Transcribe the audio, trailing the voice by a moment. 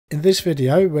In this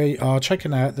video we are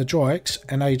checking out the DroiX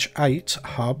NH8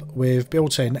 hub with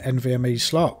built-in NVMe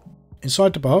slot.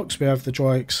 Inside the box we have the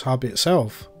DroiX hub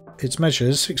itself. It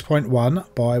measures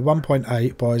 6.1 by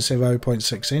 1.8 by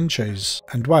 0.6 inches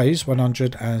and weighs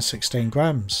 116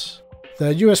 grams.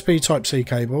 The USB Type-C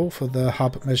cable for the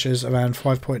hub measures around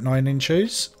 5.9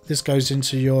 inches. This goes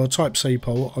into your Type-C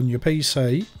port on your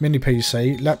PC, mini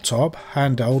PC, laptop,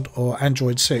 handheld or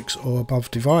Android 6 or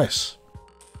above device.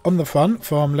 On the front,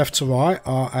 from left to right,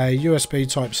 are a USB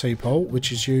Type-C port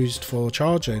which is used for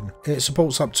charging. It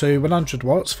supports up to 100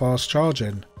 watts fast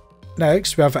charging.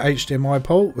 Next we have a HDMI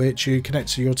port which you connect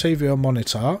to your TV or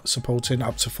monitor, supporting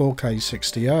up to 4K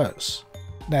 60Hz.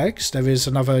 Next there is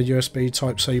another USB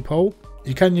Type-C port.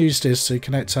 You can use this to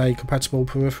connect a compatible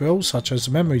peripheral such as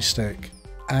a memory stick.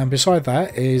 And beside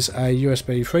that is a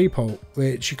USB 3 port,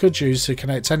 which you could use to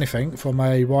connect anything from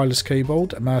a wireless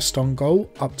keyboard, a mouse dongle,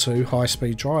 up to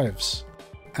high-speed drives.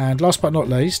 And last but not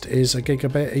least is a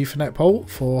Gigabit Ethernet port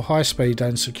for high-speed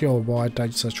and secure wired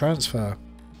data transfer.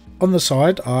 On the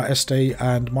side are SD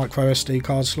and microSD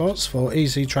card slots for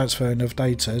easy transferring of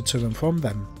data to and from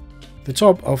them. The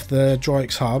top of the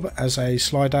DroiX hub has a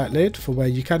slide-out lid for where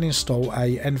you can install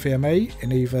a NVMe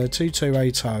in either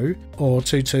 2280 or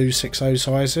 2260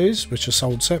 sizes, which are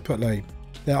sold separately.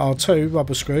 There are two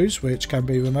rubber screws which can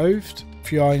be removed.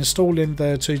 If you are installing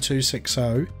the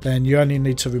 2260, then you only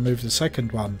need to remove the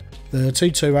second one. The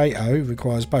 2280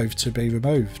 requires both to be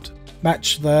removed.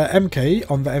 Match the M key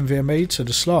on the NVMe to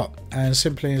the slot and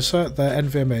simply insert the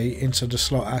NVMe into the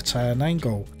slot at an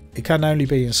angle. It can only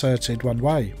be inserted one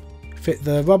way. Fit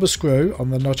the rubber screw on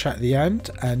the notch at the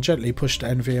end and gently push the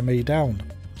NVMe down.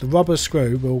 The rubber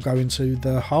screw will go into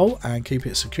the hole and keep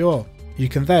it secure. You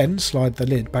can then slide the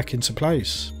lid back into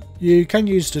place. You can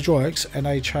use the DroiX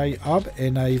NH8 hub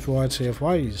in a variety of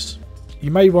ways. You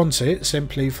may want it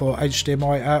simply for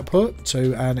HDMI output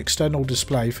to an external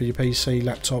display for your PC,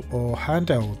 laptop or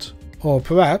handheld. Or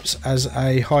perhaps as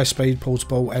a high-speed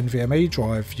portable NVMe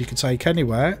drive you can take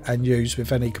anywhere and use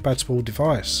with any compatible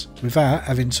device without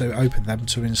having to open them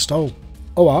to install.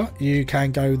 Or you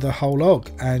can go the whole hog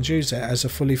and use it as a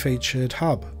fully featured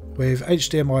hub with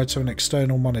HDMI to an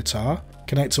external monitor,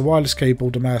 connect a wireless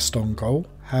keyboard and mouse dongle,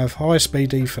 have high-speed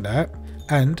Ethernet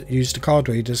and use the card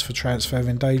readers for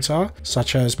transferring data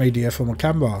such as media from a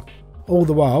camera, all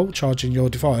the while charging your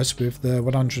device with the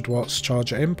 100 watts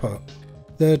charger input.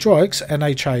 The DroiX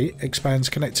NH8 expands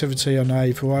connectivity on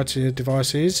a variety of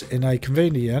devices in a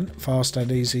convenient, fast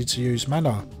and easy to use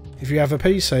manner. If you have a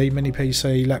PC, mini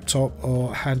PC, laptop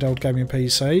or handheld gaming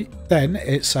PC, then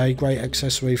it's a great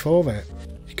accessory for it.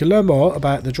 You can learn more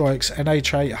about the DroiX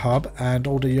NH8 hub and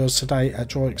order yours today at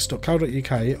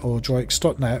droix.co.uk or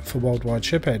droix.net for worldwide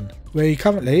shipping. We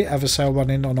currently have a sale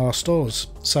running on our stores,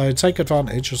 so take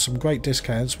advantage of some great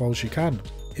discounts whilst you can.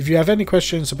 If you have any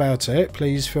questions about it,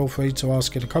 please feel free to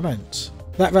ask in the comments.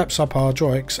 That wraps up our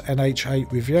DroiX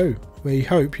NH8 review. We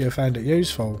hope you found it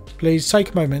useful. Please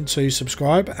take a moment to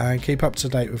subscribe and keep up to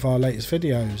date with our latest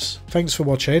videos. Thanks for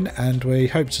watching and we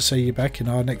hope to see you back in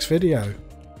our next video.